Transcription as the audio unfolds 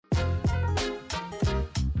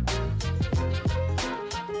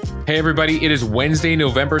Hey, everybody. It is Wednesday,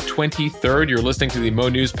 November 23rd. You're listening to the Mo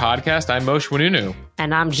News Podcast. I'm Moshe Wanunu.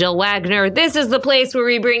 And I'm Jill Wagner. This is the place where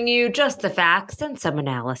we bring you just the facts and some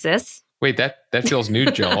analysis. Wait, that feels new,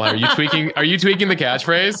 Jill. Are you tweaking the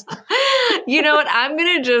catchphrase? You know what? I'm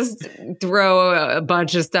going to just throw a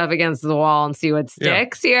bunch of stuff against the wall and see what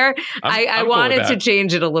sticks here. I wanted to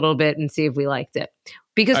change it a little bit and see if we liked it.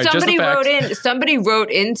 Because somebody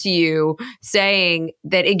wrote into you saying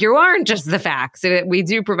that you aren't just the facts. We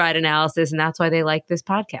do provide analysis, and that's why they like this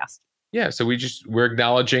podcast. Yeah, so we're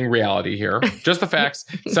acknowledging reality here. Just the facts,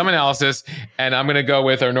 some analysis, and I'm going to go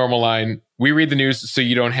with our normal line, we read the news so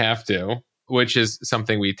you don't have to, which is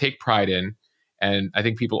something we take pride in, and I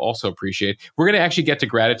think people also appreciate. We're going to actually get to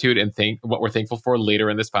gratitude and what we're thankful for later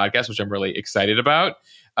in this podcast, which I'm really excited about,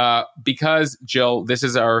 because, Jill, this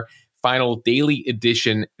is our final daily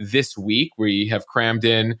edition this week. We have crammed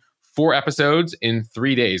in 4 episodes in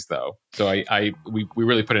 3 days, though. So we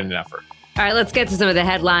really put in an effort. All right, let's get to some of the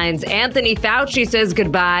headlines. Anthony Fauci says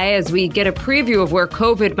goodbye as we get a preview of where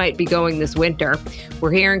COVID might be going this winter.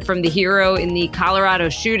 We're hearing from the hero in the Colorado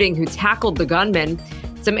shooting who tackled the gunman.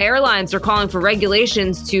 Some airlines are calling for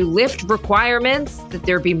regulations to lift requirements that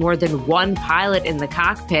there be more than one pilot in the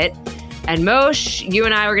cockpit. And Moshe, you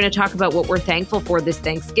and I are going to talk about what we're thankful for this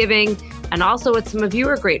Thanksgiving and also what some of you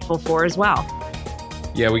are grateful for as well.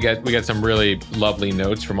 Yeah, we got some really lovely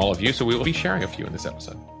notes from all of you, so we will be sharing a few in this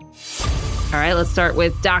episode. All right, let's start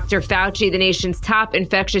with Dr. Fauci, the nation's top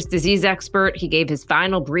infectious disease expert. He gave his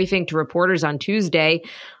final briefing to reporters on Tuesday.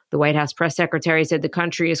 The White House press secretary said the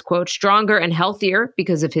country is, quote, stronger and healthier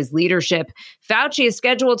because of his leadership. Fauci is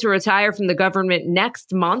scheduled to retire from the government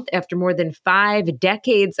next month after more than 5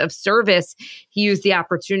 decades of service. He used the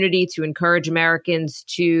opportunity to encourage Americans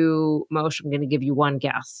to, Moshe, I'm going to give you one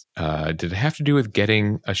guess. Did it have to do with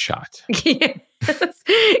getting a shot? Yes.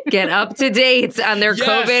 Get up to date on their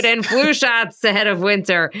COVID and flu shots ahead of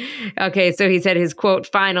winter. Okay, so he said his, quote,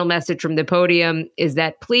 final message from the podium is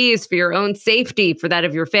that please, for your own safety, for that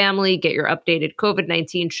of your family, get your updated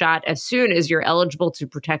COVID-19 shot as soon as you're eligible to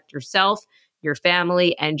protect yourself, your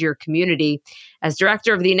family, and your community. As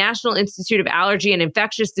director of the National Institute of Allergy and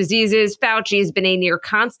Infectious Diseases, Fauci has been a near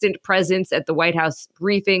constant presence at the White House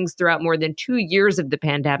briefings throughout more than 2 years of the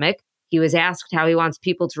pandemic. He was asked how he wants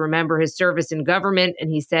people to remember his service in government,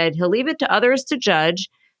 and he said he'll leave it to others to judge,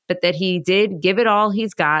 but that he did give it all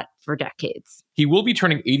he's got for decades. He will be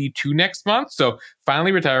turning 82 next month, so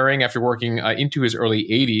finally retiring after working into his early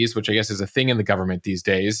 80s, which I guess is a thing in the government these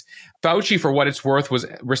days. Fauci, for what it's worth, was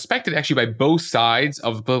respected actually by both sides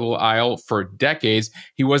of the political aisle for decades.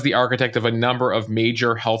 He was the architect of a number of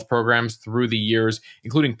major health programs through the years,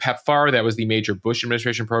 including PEPFAR. That was the major Bush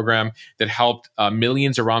administration program that helped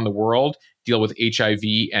millions around the world deal with HIV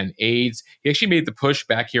and AIDS. He actually made the push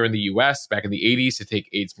back here in the US back in the 80s to take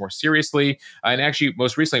AIDS more seriously. And actually,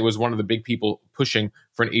 most recently, was one of the big people pushing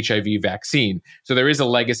for an HIV vaccine. So there is a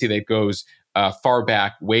legacy that goes far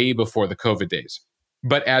back, way before the COVID days.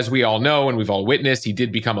 But as we all know, and we've all witnessed, he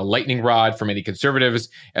did become a lightning rod for many conservatives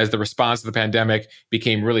as the response to the pandemic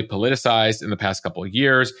became really politicized in the past couple of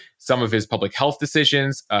years. Some of his public health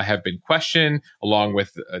decisions have been questioned, along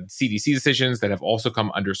with CDC decisions that have also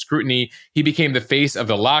come under scrutiny. He became the face of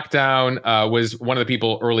the lockdown, was one of the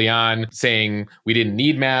people early on saying we didn't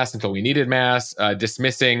need masks until we needed masks,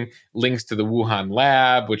 dismissing links to the Wuhan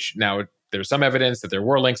lab, which now there's some evidence that there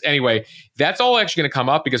were links. Anyway, that's all actually going to come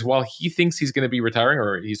up because while he thinks he's going to be retiring,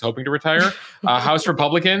 or he's hoping to retire, House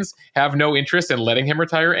Republicans have no interest in letting him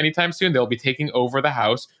retire anytime soon. They'll be taking over the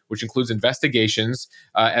House, which includes investigations,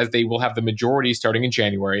 as they will have the majority starting in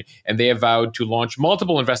January. And they have vowed to launch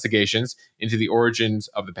multiple investigations into the origins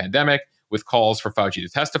of the pandemic with calls for Fauci to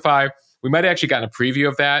testify. We might have actually gotten a preview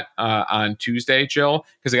of that on Tuesday, Jill,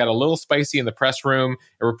 because it got a little spicy in the press room.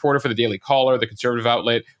 A reporter for the Daily Caller, the conservative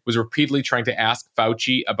outlet, was repeatedly trying to ask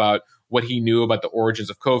Fauci about what he knew about the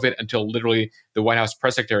origins of COVID until literally the White House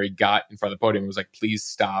press secretary got in front of the podium and was like, please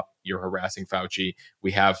stop. You're harassing Fauci.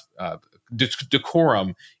 We have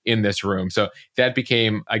decorum in this room. So that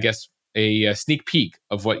became, I guess, a sneak peek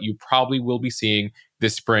of what you probably will be seeing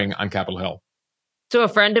this spring on Capitol Hill. So a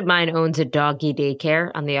friend of mine owns a doggy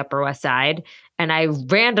daycare on the Upper West Side. And I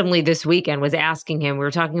randomly this weekend was asking him, we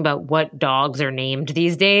were talking about what dogs are named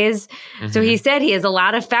these days. Mm-hmm. So he said he has a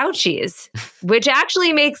lot of Fauci's, which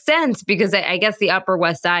actually makes sense because I guess the Upper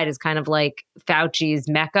West Side is kind of like Fauci's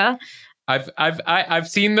Mecca. I've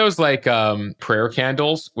seen those like prayer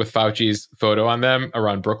candles with Fauci's photo on them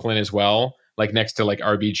around Brooklyn as well, like next to like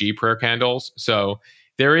RBG prayer candles. So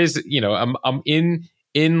there is, you know,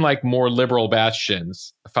 in like more liberal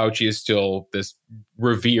bastions, Fauci is still this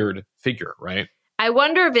revered figure, right? I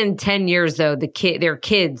wonder if in 10 years, though, their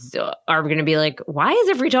kids are going to be like, why is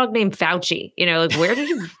every dog named Fauci?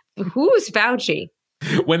 Like, who's Fauci?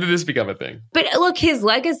 When did this become a thing? But look, his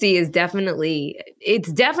legacy is definitely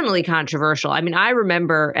controversial. I mean, I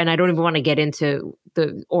remember, and I don't even want to get into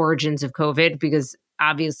the origins of COVID because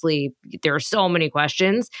obviously there are so many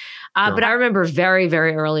questions. Sure. But I remember very,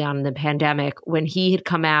 very early on in the pandemic when he had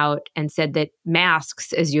come out and said that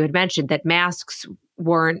masks, as you had mentioned, that masks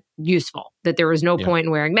weren't useful, that there was no point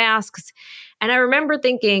in wearing masks. And I remember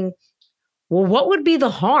thinking, well, what would be the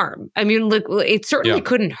harm? I mean, look, it certainly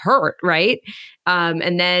couldn't hurt, right?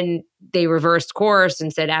 And then they reversed course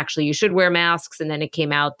and said, actually, you should wear masks. And then it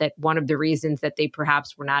came out that one of the reasons that they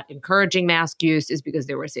perhaps were not encouraging mask use is because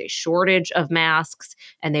there was a shortage of masks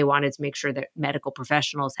and they wanted to make sure that medical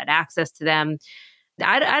professionals had access to them.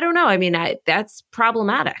 I don't know. I mean, that's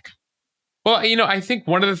problematic. Well, I think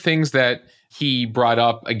one of the things that he brought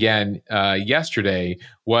up again yesterday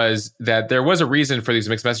was that there was a reason for these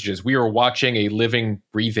mixed messages. We were watching a living,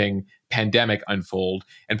 breathing pandemic unfold,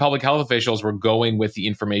 and public health officials were going with the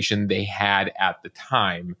information they had at the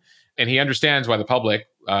time. And he understands why the public,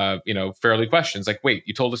 fairly questions like, wait,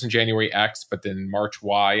 you told us in January X, but then March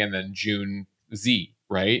Y, and then June Z,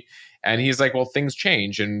 right? And he's like, well, things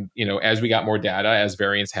change. And, as we got more data, as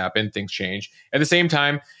variants happen, things change. At the same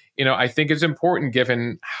time, I think it's important,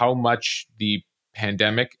 given how much the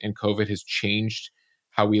pandemic and COVID has changed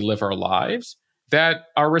how we live our lives, that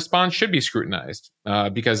our response should be scrutinized.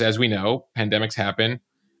 Because as we know, pandemics happen.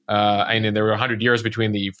 And there were 100 years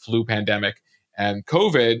between the flu pandemic and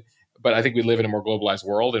COVID, but I think we live in a more globalized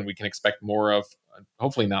world and we can expect more of,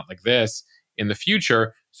 hopefully not like this, in the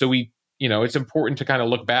future. So it's important to kind of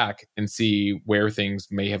look back and see where things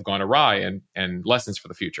may have gone awry and lessons for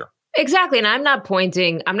the future. Exactly. And I'm not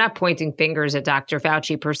pointing fingers at Dr.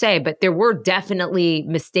 Fauci per se, but there were definitely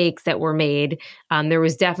mistakes that were made. There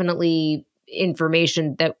was definitely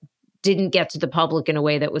information that didn't get to the public in a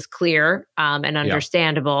way that was clear and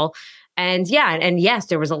understandable. And yes,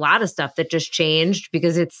 there was a lot of stuff that just changed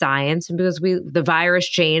because it's science and because the virus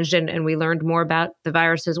changed and we learned more about the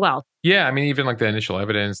virus as well. Yeah, I mean, even like the initial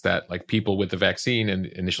evidence that like people with the vaccine and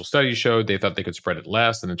initial studies showed they thought they could spread it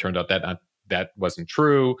less, and it turned out that wasn't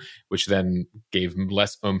true, which then gave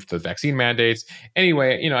less oomph to the vaccine mandates.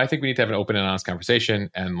 Anyway, I think we need to have an open and honest conversation.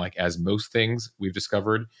 And like, as most things we've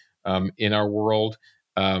discovered in our world,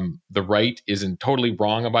 the right isn't totally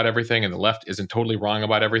wrong about everything and the left isn't totally wrong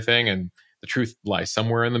about everything. And the truth lies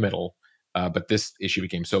somewhere in the middle. But this issue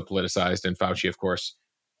became so politicized, and Fauci, of course,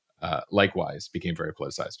 likewise became very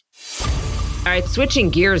politicized. All right,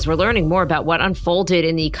 switching gears, we're learning more about what unfolded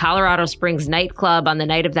in the Colorado Springs nightclub on the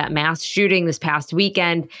night of that mass shooting this past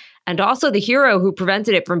weekend, and also the hero who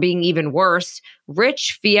prevented it from being even worse.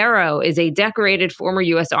 Rich Fierro is a decorated former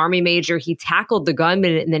U.S. Army major. He tackled the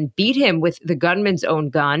gunman and then beat him with the gunman's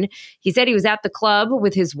own gun. He said he was at the club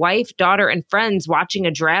with his wife, daughter, and friends watching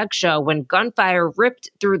a drag show when gunfire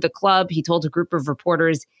ripped through the club. He told a group of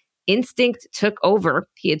reporters instinct took over.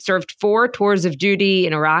 He had served 4 tours of duty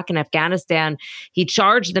in Iraq and Afghanistan. He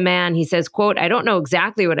charged the man. He says, quote, "I don't know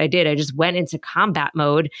exactly what I did. I just went into combat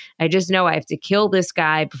mode. I just know I have to kill this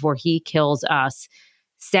guy before he kills us."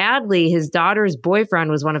 Sadly, his daughter's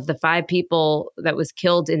boyfriend was one of the 5 people that was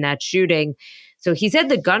killed in that shooting. So he said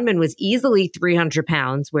the gunman was easily 300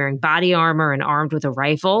 pounds, wearing body armor and armed with a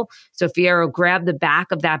rifle. So Fierro grabbed the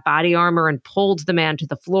back of that body armor and pulled the man to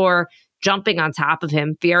the floor, jumping on top of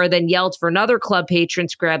him. Fierro then yelled for another club patron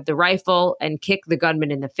to grab the rifle and kick the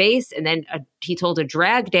gunman in the face. And then he told a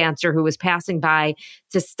drag dancer who was passing by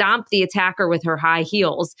to stomp the attacker with her high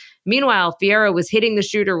heels. Meanwhile, Fierro was hitting the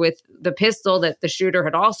shooter with the pistol that the shooter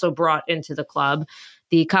had also brought into the club.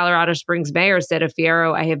 The Colorado Springs mayor said of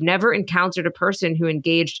Fierro, "I have never encountered a person who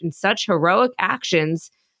engaged in such heroic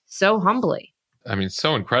actions so humbly." I mean,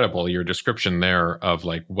 so incredible, your description there of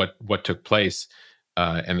like what took place.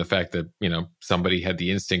 And the fact that, somebody had the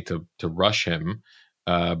instinct to rush him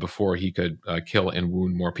before he could kill and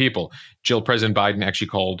wound more people. President Biden actually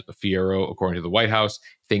called Fierro, according to the White House,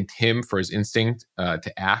 thanked him for his instinct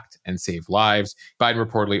to act and save lives. Biden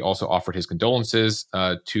reportedly also offered his condolences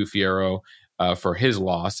to Fierro for his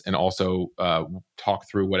loss, and also talk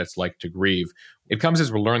through what it's like to grieve. It comes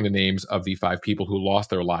as we're learning the names of the 5 people who lost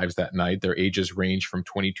their lives that night. Their ages range from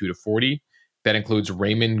 22 to 40. That includes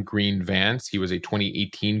Raymond Green Vance. He was a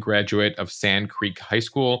 2018 graduate of Sand Creek High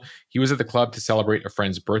School. He was at the club to celebrate a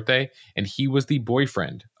friend's birthday, and he was the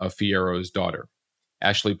boyfriend of Fierro's daughter.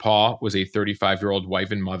 Ashley Paw was a 35-year-old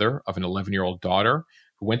wife and mother of an 11-year-old daughter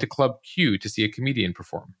who went to Club Q to see a comedian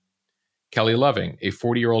perform. Kelly Loving, a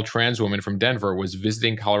 40-year-old trans woman from Denver, was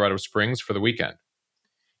visiting Colorado Springs for the weekend.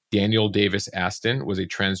 Daniel Davis Aston was a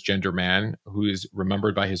transgender man who is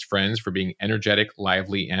remembered by his friends for being energetic,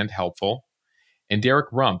 lively, and helpful. And Derek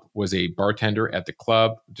Rump was a bartender at the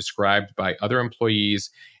club, described by other employees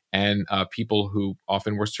and people who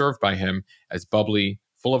often were served by him as bubbly,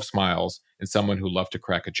 full of smiles, and someone who loved to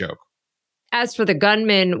crack a joke. As for the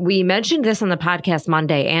gunman, we mentioned this on the podcast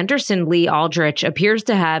Monday. Anderson Lee Aldrich appears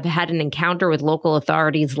to have had an encounter with local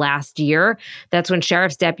authorities last year. That's when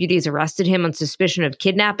sheriff's deputies arrested him on suspicion of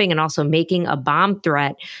kidnapping and also making a bomb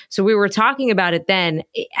threat. So we were talking about it then.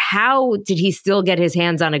 How did he still get his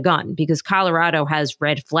hands on a gun? Because Colorado has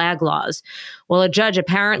red flag laws. Well, a judge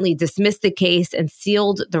apparently dismissed the case and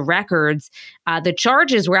sealed the records. The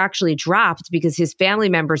charges were actually dropped because his family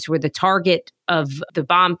members who were the target of the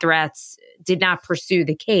bomb threats did not pursue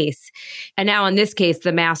the case. And now in this case,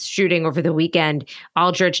 the mass shooting over the weekend,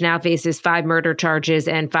 Aldrich now faces 5 murder charges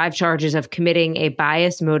and 5 charges of committing a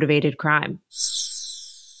bias-motivated crime.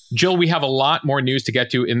 Jill, we have a lot more news to get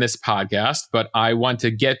to in this podcast, but I want to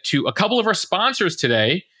get to a couple of our sponsors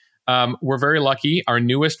today. We're very lucky. Our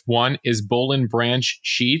newest one is Boll & Branch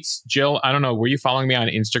Sheets. Jill, I don't know, were you following me on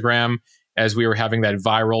Instagram as we were having that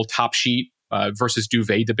viral top sheet versus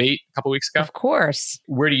duvet debate a couple weeks ago? Of course.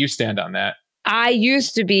 Where do you stand on that? I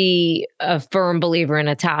used to be a firm believer in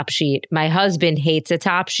a top sheet. My husband hates a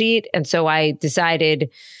top sheet. And so I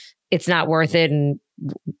decided it's not worth it. And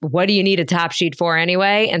what do you need a top sheet for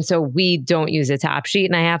anyway? And so we don't use a top sheet.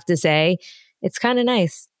 And I have to say, it's kind of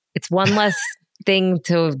nice. It's one less thing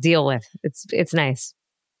to deal with. It's nice.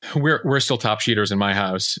 We're still top sheeters in my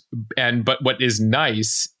house. But what is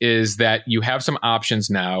nice is that you have some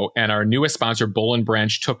options now. And our newest sponsor, Boll &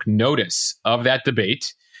 Branch, took notice of that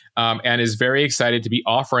debate and is very excited to be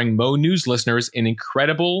offering Mo News listeners an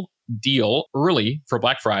incredible deal early for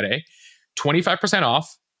Black Friday. 25%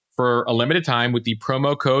 off for a limited time with the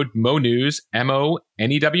promo code MONEWS,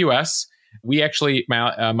 MONEWS. We actually,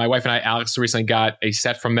 my wife and I, Alex, recently got a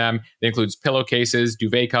set from them. It includes pillowcases,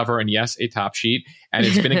 duvet cover, and yes, a top sheet. And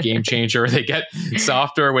it's been a game changer. They get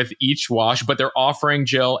softer with each wash, but they're offering,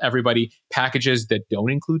 Jill, everybody packages that don't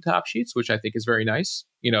include top sheets, which I think is very nice,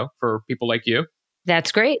 for people like you.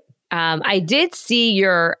 That's great. I did see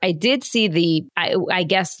the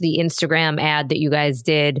Instagram ad that you guys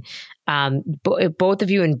did. Both of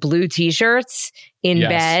you in blue t-shirts in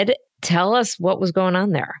bed. Tell us what was going on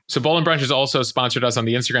there. So Boll & Branch has also sponsored us on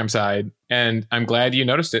the Instagram side, and I'm glad you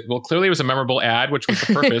noticed it. Well, clearly it was a memorable ad, which was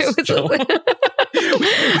the purpose.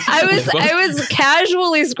 I was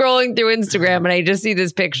casually scrolling through Instagram and I just see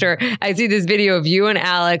this picture. I see this video of you and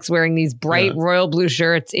Alex wearing these bright royal blue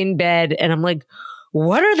shirts in bed, and I'm like,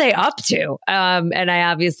 what are they up to? And I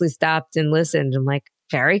obviously stopped and listened. I'm like,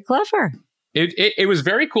 very clever. It was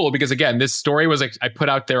very cool because, again, this story was like I put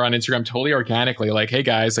out there on Instagram totally organically, like, hey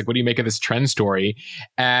guys, like, what do you make of this trend story?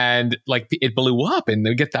 And like it blew up and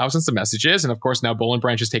they get thousands of messages. And of course, now Boll &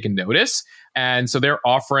 Branch has taken notice. And so they're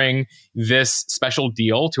offering this special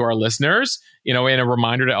deal to our listeners, in a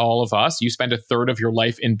reminder to all of us, you spend a third of your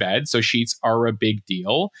life in bed. So sheets are a big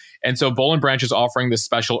deal. And so Boll & Branch is offering this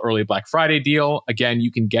special early Black Friday deal. Again,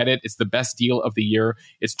 you can get it. It's the best deal of the year.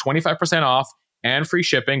 It's 25% off and free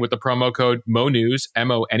shipping with the promo code MONEWS,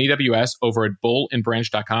 MONEWS, over at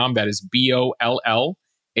bollandbranch.com. That is BOLLAND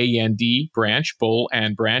branch,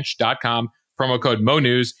 bollandbranch.com. Promo code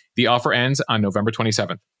MONEWS. The offer ends on November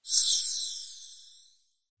 27th.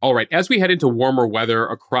 All right, as we head into warmer weather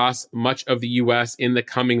across much of the U.S. in the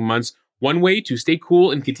coming months, one way to stay cool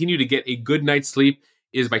and continue to get a good night's sleep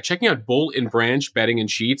is by checking out Boll & Branch Bedding and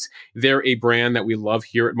Sheets. They're a brand that we love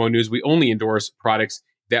here at Mo News. We only endorse products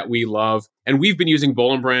that we love. And we've been using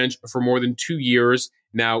Boll & Branch for more than 2 years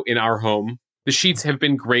now in our home. The sheets have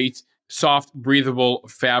been great, soft, breathable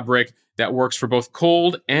fabric that works for both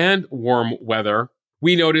cold and warm weather.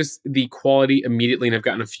 We noticed the quality immediately and have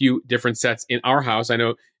gotten a few different sets in our house. I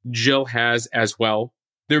know Jill has as well.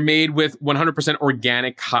 They're made with 100%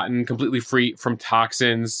 organic cotton, completely free from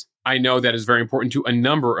toxins. I know that is very important to a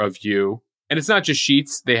number of you. And it's not just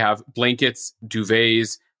sheets. They have blankets,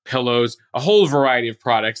 duvets, pillows, a whole variety of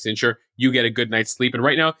products to ensure you get a good night's sleep. And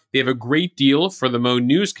right now, they have a great deal for the Mo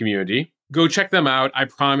News community. Go check them out. I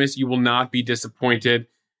promise you will not be disappointed.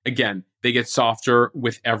 Again, they get softer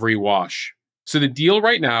with every wash. So the deal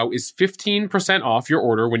right now is 15% off your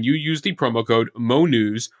order when you use the promo code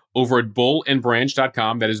MONEWS over at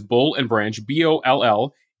bollandbranch.com. That is Boll & Branch,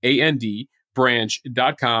 BOLLAND,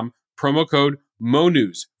 branch.com. Promo code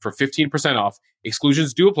MONEWS for 15% off.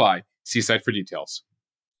 Exclusions do apply. See site for details.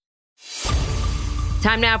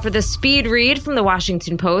 Time now for the speed read from the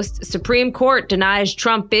Washington Post. Supreme Court denies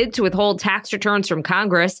Trump bid to withhold tax returns from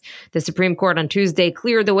Congress. The Supreme Court on Tuesday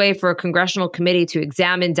cleared the way for a congressional committee to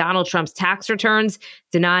examine Donald Trump's tax returns,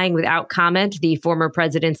 denying without comment the former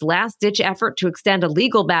president's last-ditch effort to extend a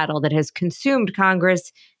legal battle that has consumed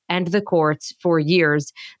Congress and the courts for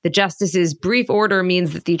years. The justice's brief order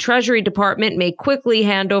means that the Treasury Department may quickly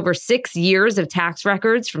hand over 6 years of tax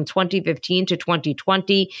records from 2015 to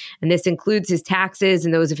 2020, and this includes his taxes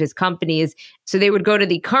and those of his companies. So they would go to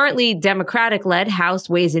the currently Democratic-led House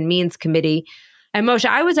Ways and Means Committee. And Moshe,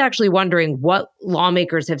 I was actually wondering what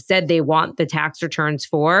lawmakers have said they want the tax returns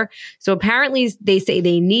for. So apparently they say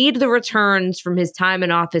they need the returns from his time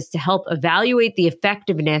in office to help evaluate the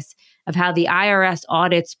effectiveness of how the IRS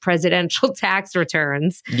audits presidential tax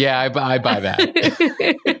returns. Yeah, I buy that.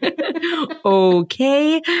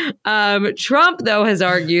 Okay. Trump, though, has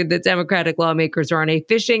argued that Democratic lawmakers are on a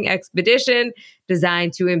fishing expedition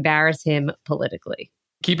designed to embarrass him politically.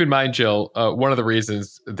 Keep in mind, Jill, one of the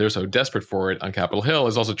reasons they're so desperate for it on Capitol Hill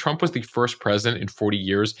is also Trump was the first president in 40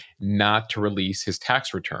 years not to release his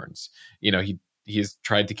tax returns. You know, he has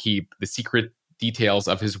tried to keep the secret details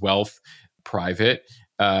of his wealth private.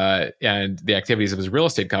 And the activities of his real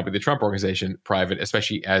estate company, the Trump Organization, private,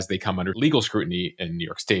 especially as they come under legal scrutiny in New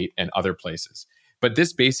York State and other places. But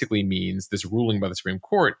this basically means this ruling by the Supreme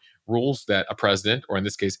Court rules that a president, or in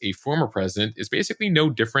this case, a former president, is basically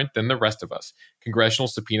no different than the rest of us. Congressional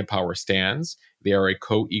subpoena power stands. They are a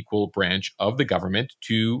co-equal branch of the government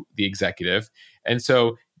to the executive. And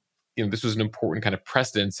so, this was an important kind of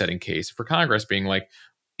precedent-setting case for Congress being like,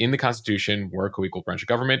 in the Constitution, we're a co-equal branch of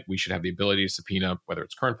government. We should have the ability to subpoena whether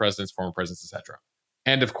it's current presidents, former presidents, etc.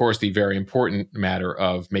 And of course, the very important matter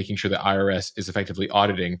of making sure the IRS is effectively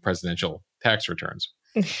auditing presidential tax returns.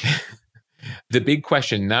 The big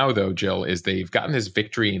question now, though, Jill, is they've gotten this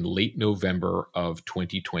victory in late November of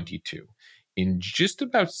 2022. In just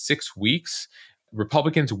about 6 weeks,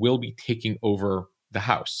 Republicans will be taking over the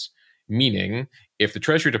House. Meaning, if the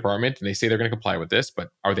Treasury Department, and they say they're going to comply with this, but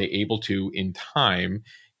are they able to, in time,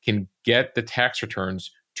 can get the tax returns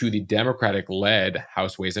to the Democratic-led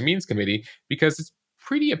House Ways and Means Committee, because it's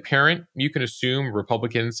pretty apparent, you can assume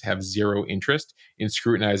Republicans have zero interest in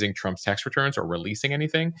scrutinizing Trump's tax returns or releasing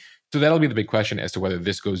anything. So that'll be the big question as to whether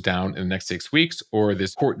this goes down in the next 6 weeks or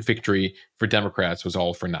this court victory for Democrats was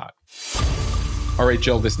all for naught. All right,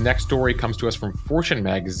 Jill, this next story comes to us from Fortune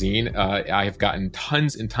magazine. I have gotten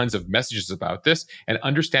tons and tons of messages about this, and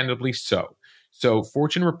understandably so. So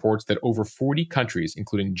Fortune reports that over 40 countries,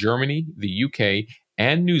 including Germany, the UK,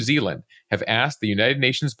 and New Zealand, have asked the United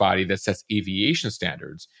Nations body that sets aviation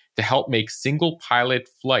standards to help make single pilot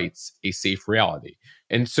flights a safe reality.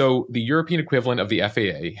 And so the European equivalent of the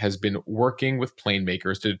FAA has been working with plane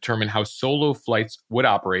makers to determine how solo flights would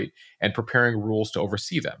operate and preparing rules to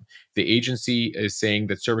oversee them. The agency is saying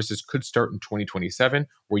that services could start in 2027,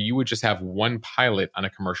 where you would just have one pilot on a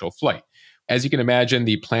commercial flight. As you can imagine,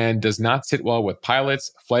 the plan does not sit well with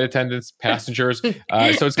pilots, flight attendants, passengers. So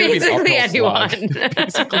it's going to be an uphill slog.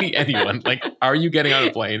 Basically anyone. Like, are you getting on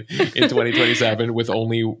a plane in 2027 with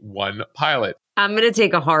only one pilot? I'm going to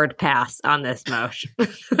take a hard pass on this, Moshe.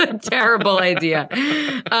 Terrible idea.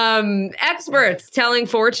 Experts telling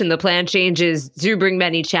Fortune the plan changes do bring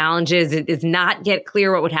many challenges. It is not yet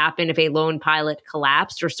clear what would happen if a lone pilot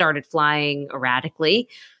collapsed or started flying erratically.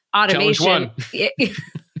 Automation.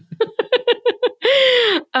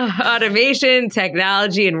 Automation,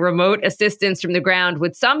 technology, and remote assistance from the ground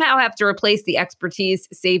would somehow have to replace the expertise,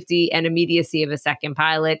 safety, and immediacy of a second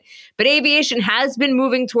pilot. But aviation has been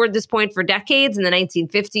moving toward this point for decades. In the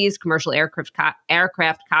 1950s, commercial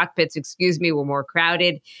aircraft cockpits, were more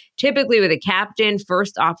crowded, typically with a captain,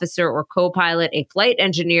 first officer, or co-pilot, a flight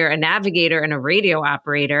engineer, a navigator, and a radio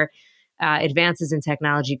operator. Advances in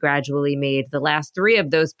technology gradually made the last three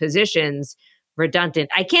of those positions redundant.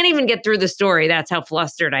 I can't even get through the story. That's how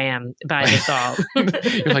flustered I am by this all.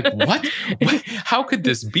 You're like, what? How could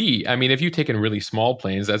this be? I mean, if you've taken really small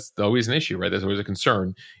planes, that's always an issue, right? There's always a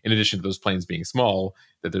concern, in addition to those planes being small,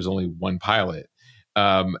 that there's only one pilot.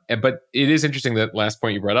 But it is interesting, that last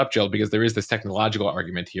point you brought up, Jill, because there is this technological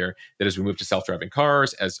argument here that as we move to self-driving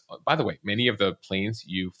cars, as, by the way, many of the planes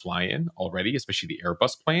you fly in already, especially the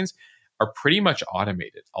Airbus planes, are pretty much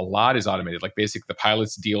automated. A lot is automated. Like, basically, the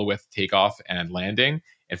pilots deal with takeoff and landing,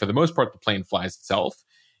 and for the most part, the plane flies itself.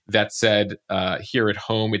 That said, here at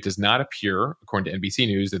home, it does not appear, according to NBC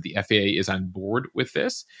News, that the FAA is on board with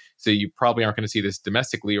this. So you probably aren't going to see this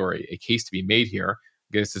domestically, or a case to be made here.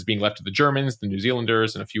 This is being left to the Germans, the New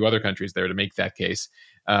Zealanders, and a few other countries there to make that case.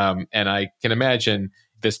 And I can imagine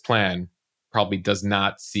this plan probably does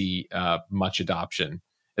not see much adoption,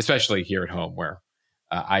 especially here at home, where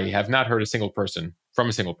I have not heard from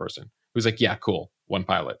a single person who's like, yeah, cool, one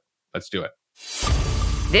pilot, let's do it.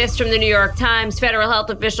 This from the New York Times. Federal health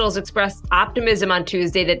officials expressed optimism on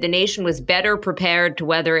Tuesday that the nation was better prepared to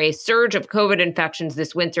weather a surge of COVID infections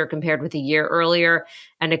this winter compared with a year earlier.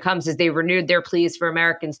 And it comes as they renewed their pleas for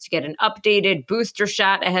Americans to get an updated booster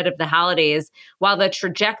shot ahead of the holidays. While the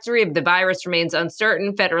trajectory of the virus remains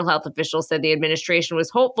uncertain, federal health officials said the administration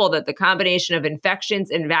was hopeful that the combination of infections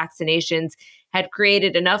and vaccinations had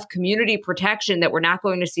created enough community protection that we're not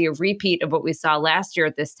going to see a repeat of what we saw last year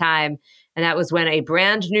at this time. And that was when a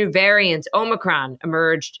brand new variant, Omicron,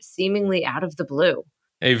 emerged seemingly out of the blue.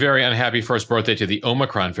 A very unhappy first birthday to the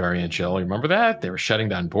Omicron variant, Jill. Remember that? They were shutting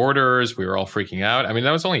down borders. We were all freaking out. I mean,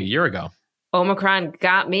 that was only a year ago. Omicron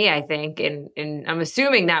got me, I think. And I'm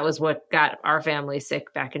assuming that was what got our family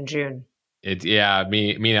sick back in June.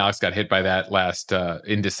 Me and Alex got hit by that last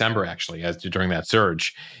in December, actually, during that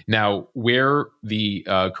surge. Now, where the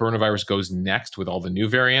coronavirus goes next with all the new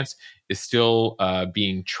variants is still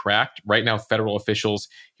being tracked. Right now, federal officials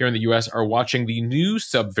here in the U.S. are watching the new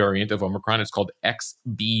subvariant of Omicron. It's called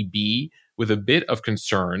XBB, with a bit of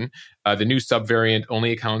concern. The new subvariant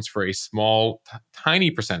only accounts for a small, tiny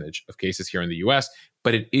percentage of cases here in the U.S.,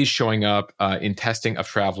 but it is showing up in testing of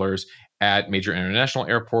travelers at major international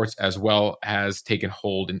airports, as well as taken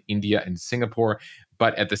hold in India and Singapore.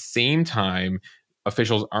 But at the same time,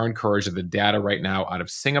 officials are encouraged that the data right now out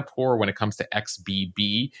of Singapore when it comes to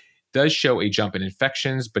XBB does show a jump in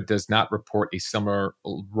infections, but does not report a similar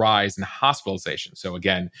rise in hospitalization. So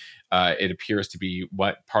again, it appears to be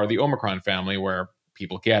what part of the Omicron family where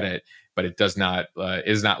people get it, but it does not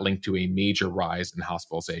is not linked to a major rise in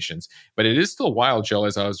hospitalizations. But it is still wild, Jill,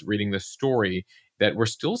 as I was reading this story, that we're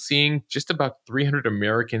still seeing just about 300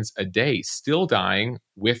 Americans a day still dying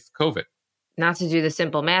with COVID. Not to do the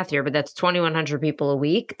simple math here, but that's 2,100 people a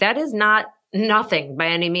week. That is not nothing by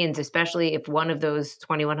any means, especially if one of those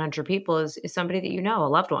 2,100 people is somebody that you know, a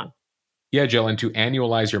loved one. Yeah, Jill, and to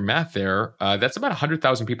annualize your math there, that's about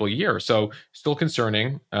 100,000 people a year. So still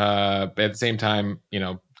concerning. But at the same time,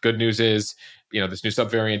 good news is, this new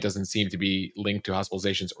subvariant doesn't seem to be linked to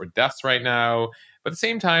hospitalizations or deaths right now. But at the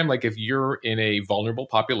same time, like if you're in a vulnerable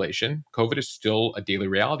population, COVID is still a daily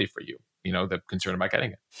reality for you, the concern about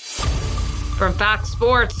getting it. From Fox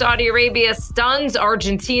Sports, Saudi Arabia stuns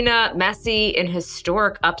Argentina. Messi in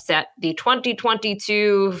historic upset. The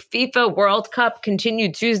 2022 FIFA World Cup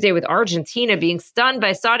continued Tuesday with Argentina being stunned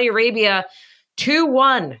by Saudi Arabia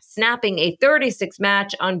 2-1, snapping a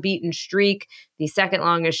 36-match unbeaten streak, the second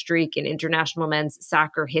longest streak in international men's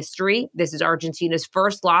soccer history. This is Argentina's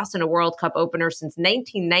first loss in a World Cup opener since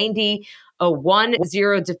 1990, a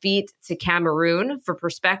 1-0 defeat to Cameroon. For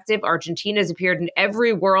perspective, Argentina has appeared in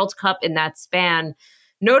every World Cup in that span.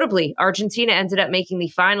 Notably, Argentina ended up making the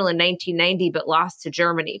final in 1990, but lost to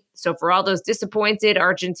Germany. So for all those disappointed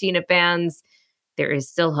Argentina fans, there is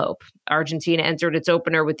still hope. Argentina entered its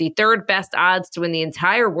opener with the third best odds to win the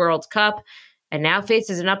entire World Cup and now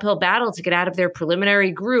faces an uphill battle to get out of their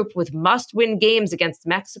preliminary group with must-win games against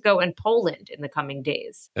Mexico and Poland in the coming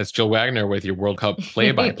days. That's Jill Wagner with your World Cup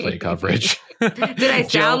play-by-play coverage. Did I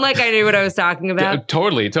sound like I knew what I was talking about?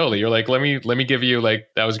 Totally. You're like, let me give you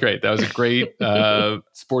that was great. That was a great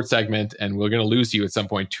sports segment, and we're going to lose you at some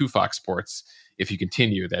point to Fox Sports if you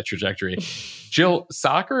continue that trajectory. Jill,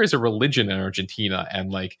 soccer is a religion in Argentina.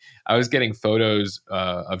 And I was getting photos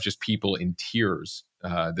of just people in tears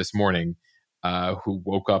this morning who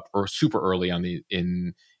woke up super early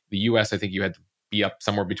in the US. I think you had to be up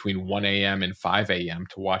somewhere between 1 a.m. and 5 a.m.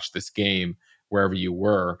 to watch this game wherever you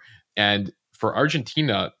were. And for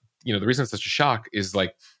Argentina, the reason it's such a shock is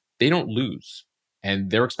they don't lose.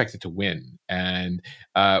 And they're expected to win. And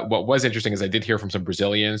what was interesting is I did hear from some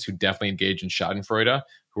Brazilians who definitely engaged in Schadenfreude,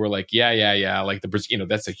 who were like, yeah,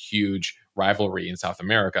 that's a huge rivalry in South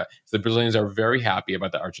America. So the Brazilians are very happy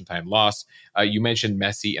about the Argentine loss. You mentioned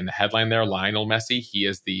Messi in the headline there, Lionel Messi. He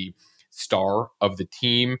is the star of the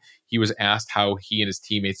team. He was asked how he and his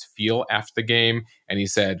teammates feel after the game, and he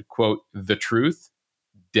said, quote, "The truth,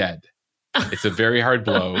 dead." It's a very hard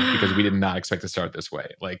blow because we did not expect to start this way.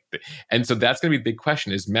 And so that's going to be the big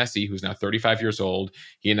question is Messi, who's now 35 years old.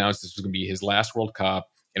 He announced this was going to be his last World Cup,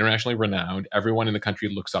 internationally renowned. Everyone in the country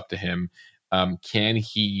looks up to him. Can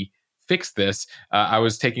he fix this? I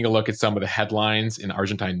was taking a look at some of the headlines in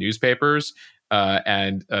Argentine newspapers.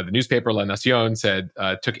 And the newspaper La Nación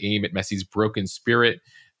took aim at Messi's broken spirit.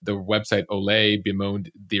 The website Olé bemoaned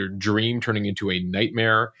their dream turning into a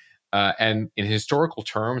nightmare. And in historical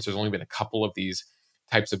terms, there's only been a couple of these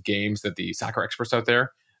types of games that the soccer experts out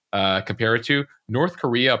there compare it to. North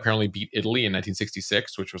Korea apparently beat Italy in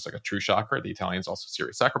 1966, which was like a true shocker. The Italians also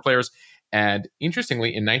serious soccer players. And interestingly,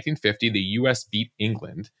 in 1950, the U.S. beat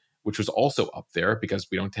England, which was also up there because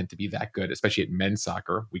we don't tend to be that good, especially at men's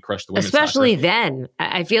soccer. We crushed the women's Especially soccer. then.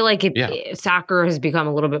 I feel like soccer has become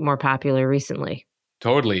a little bit more popular recently.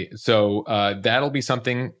 Totally. So that'll be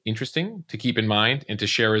something interesting to keep in mind and to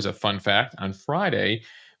share as a fun fact on Friday,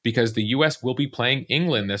 because the U.S. will be playing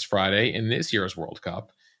England this Friday in this year's World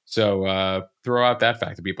Cup. So throw out that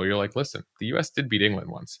fact to people. You're like, listen, the U.S. did beat England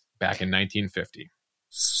once back in 1950.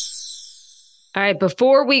 All right,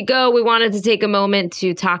 before we go, we wanted to take a moment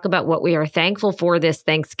to talk about what we are thankful for this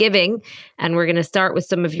Thanksgiving. And we're going to start with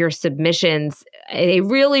some of your submissions. They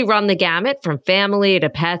really run the gamut from family to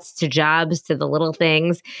pets to jobs to the little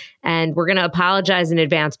things. And we're going to apologize in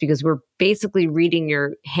advance because we're basically reading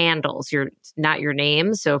your handles, not your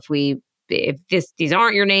names. So if these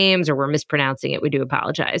aren't your names or we're mispronouncing it, we do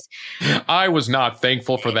apologize. I was not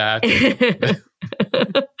thankful for that.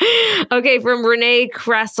 Okay, from Renee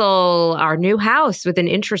Kressel, our new house with an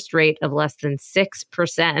interest rate of less than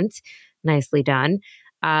 6%. Nicely done.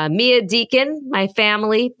 Mia Deacon, my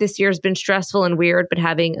family this year has been stressful and weird, but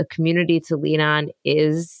having a community to lean on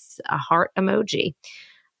is a heart emoji.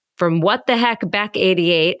 From What the Heck Beck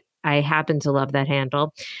 88, I happen to love that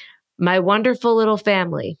handle. My wonderful little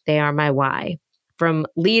family, they are my why. From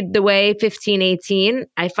Lead the Way 1518,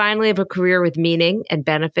 I finally have a career with meaning and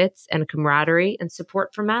benefits and camaraderie and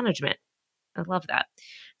support from management. I love that.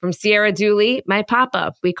 From Sierra Dooley, my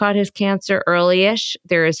papa, we caught his cancer early-ish.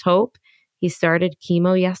 There is hope. He started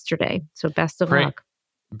chemo yesterday. So best of luck.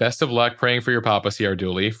 Best of luck praying for your papa, Sierra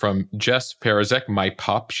Dooley. From Jess Parazek, my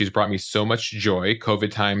pup, she's brought me so much joy.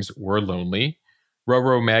 COVID times were lonely.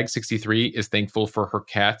 Roro Mag 63 is thankful for her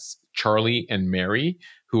cats, Charlie and Mary,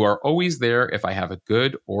 who are always there if I have a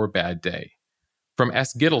good or bad day. From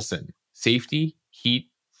S. Gittleson, safety, heat,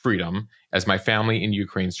 freedom, as my family in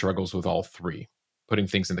Ukraine struggles with all three, putting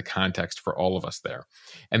things into context for all of us there.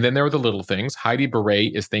 And then there are the little things. Heidi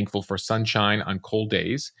Beret is thankful for sunshine on cold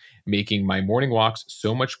days, making my morning walks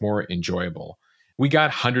so much more enjoyable. We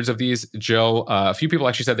got hundreds of these, Jill. A few people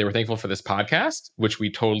actually said they were thankful for this podcast, which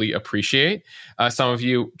we totally appreciate. Some of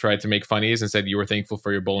you tried to make funnies and said you were thankful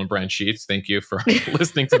for your Boll and Branch sheets. Thank you for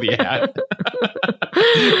listening to the ad.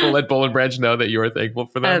 We'll let Boll and Branch know that you are thankful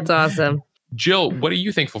for them. That's awesome. Jill, what are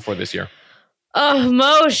you thankful for this year? Oh,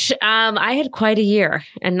 Moshe, I had quite a year,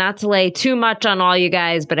 and not to lay too much on all you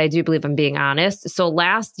guys, but I do believe I'm being honest. So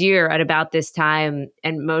last year at about this time,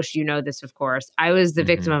 and Moshe, you know this, of course, I was the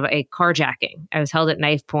victim of a carjacking. I was held at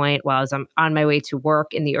knife point while I was on my way to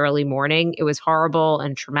work in the early morning. It was horrible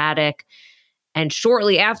and traumatic. And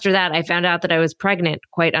shortly after that, I found out that I was pregnant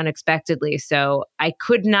quite unexpectedly. So I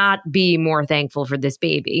could not be more thankful for this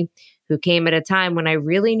baby who came at a time when I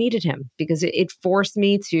really needed him, because it forced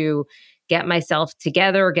me to get myself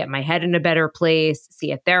together, get my head in a better place,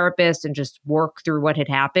 see a therapist, and just work through what had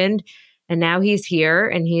happened. And now he's here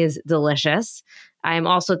and he is delicious. I am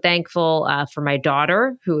also thankful for my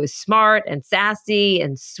daughter, who is smart and sassy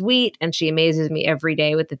and sweet, and she amazes me every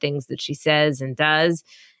day with the things that she says and does.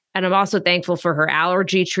 And I'm also thankful for her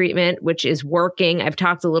allergy treatment, which is working. I've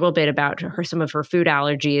talked a little bit about some of her food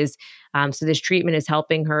allergies. So this treatment is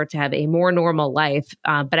helping her to have a more normal life.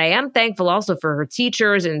 But I am thankful also for her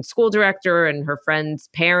teachers and school director and her friends'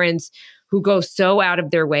 parents who go so out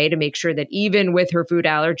of their way to make sure that even with her food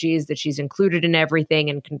allergies, that she's included in everything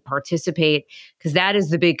and can participate, because that is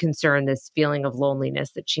the big concern, this feeling of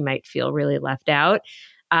loneliness that she might feel really left out.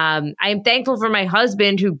 I am thankful for my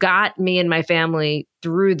husband who got me and my family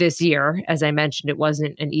through this year. As I mentioned, it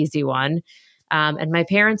wasn't an easy one. And my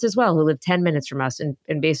parents as well, who live 10 minutes from us and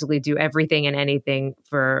basically do everything and anything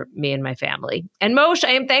for me and my family. And Moshe,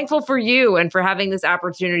 I am thankful for you and for having this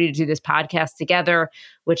opportunity to do this podcast together,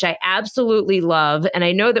 which I absolutely love. And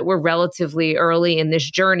I know that we're relatively early in this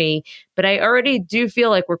journey, but I already do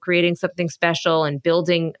feel like we're creating something special and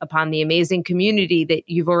building upon the amazing community that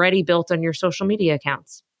you've already built on your social media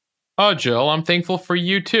accounts. Oh, Jill, I'm thankful for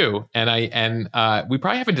you too. And we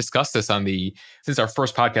probably haven't discussed this since our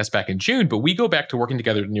first podcast back in June, but we go back to working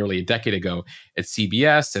together nearly a decade ago at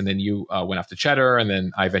CBS, and then you went off to Cheddar, and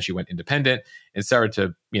then I eventually went independent and started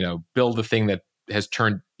to, build the thing that has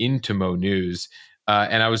turned into Mo News.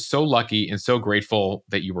 And I was so lucky and so grateful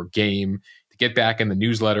that you were game to get back in the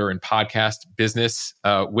newsletter and podcast business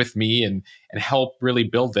with me and help really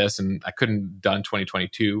build this. And I couldn't have done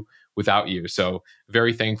 2022 without you. So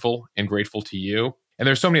very thankful and grateful to you. And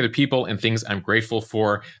there's so many other people and things I'm grateful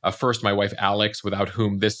for. First, my wife, Alex, without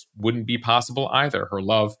whom this wouldn't be possible either. Her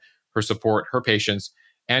love, her support, her patience,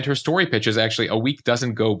 And her story pitches, actually, a week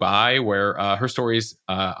doesn't go by where her stories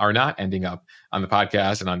are not ending up on the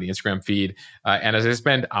podcast and on the Instagram feed. And as I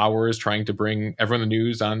spend hours trying to bring everyone the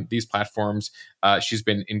news on these platforms, she's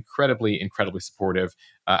been incredibly, incredibly supportive.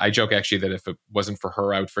 I joke, actually, that if it wasn't for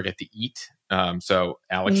her, I would forget to eat. So,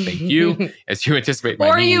 Alex, thank you. As you anticipate my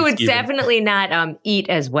or needs, you would definitely not eat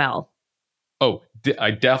as well. Oh,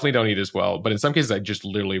 I definitely don't eat as well, but in some cases, I just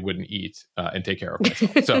literally wouldn't eat and take care of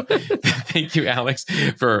myself. So thank you, Alex,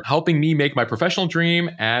 for helping me make my professional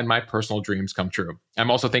dream and my personal dreams come true.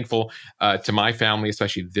 I'm also thankful to my family,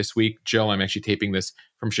 especially this week. Jill, I'm actually taping this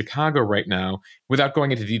from Chicago right now. Without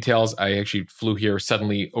going into details, I actually flew here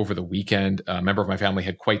suddenly over the weekend. A member of my family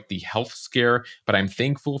had quite the health scare, but I'm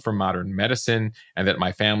thankful for modern medicine and that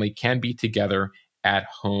my family can be together at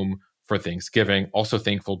home for Thanksgiving. Also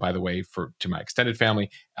thankful, by the way, to my extended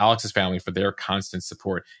family, Alex's family, for their constant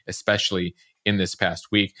support, especially in this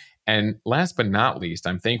past week. And last but not least,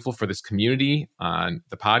 I'm thankful for this community on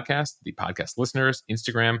the podcast listeners,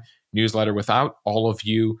 Instagram, newsletter. Without all of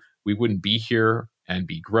you, we wouldn't be here and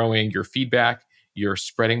be growing. Your feedback, your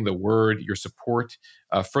spreading the word, your support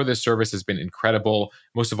for this service has been incredible.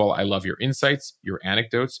 Most of all, I love your insights, your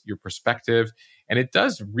anecdotes, your perspective. And it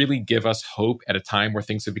does really give us hope at a time where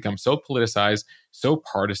things have become so politicized, so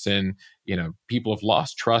partisan. People have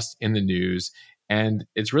lost trust in the news. And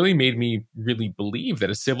it's really made me really believe that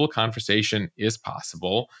a civil conversation is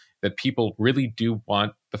possible, that people really do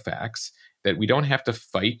want the facts, that we don't have to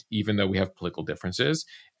fight even though we have political differences,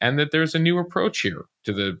 and that there's a new approach here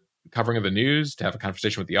to the covering of the news, to have a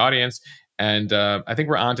conversation with the audience. And I think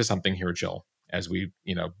we're onto something here, Jill, as we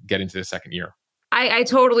get into the second year. I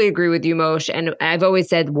totally agree with you, Moshe. And I've always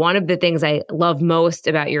said one of the things I love most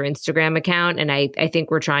about your Instagram account, and I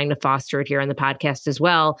think we're trying to foster it here on the podcast as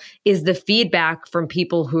well, is the feedback from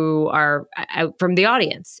people who are from the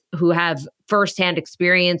audience, who have firsthand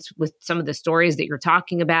experience with some of the stories that you're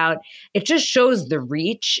talking about. It just shows the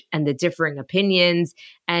reach and the differing opinions.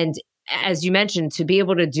 And as you mentioned, to be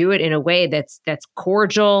able to do it in a way that's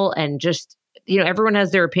cordial and just everyone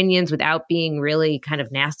has their opinions without being really kind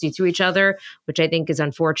of nasty to each other, which I think is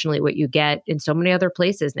unfortunately what you get in so many other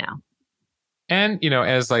places now. And,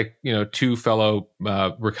 as two fellow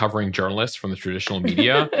recovering journalists from the traditional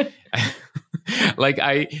media,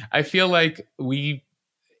 I feel like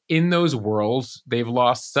in those worlds, they've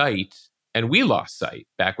lost sight, and we lost sight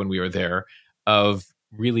back when we were there, of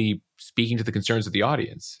really speaking to the concerns of the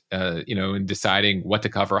audience, and deciding what to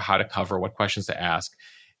cover, how to cover, what questions to ask.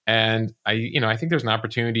 And I think there's an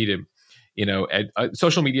opportunity to,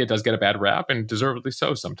 social media does get a bad rap, and deservedly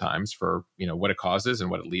so sometimes, for, what it causes and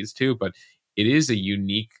what it leads to. But it is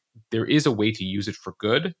there is a way to use it for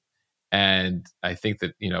good. And I think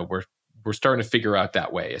that, we're starting to figure out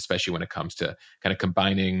that way, especially when it comes to kind of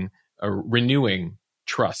combining or renewing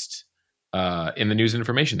trust in the news and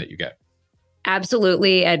information that you get.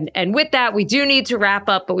 Absolutely. And with that, we do need to wrap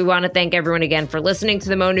up, but we want to thank everyone again for listening to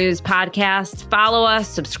the Mo News podcast. Follow us,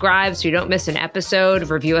 subscribe so you don't miss an episode,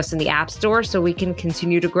 review us in the App Store so we can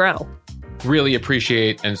continue to grow. Really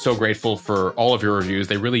appreciate and so grateful for all of your reviews.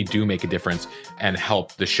 They really do make a difference and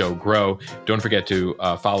help the show grow. Don't forget to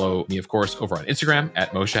follow me, of course, over on Instagram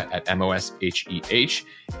at Moshe, at MOSHEH.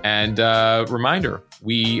 And reminder,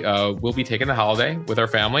 we will be taking the holiday with our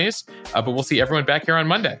families, but we'll see everyone back here on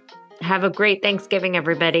Monday. Have a great Thanksgiving,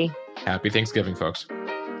 everybody. Happy Thanksgiving, folks.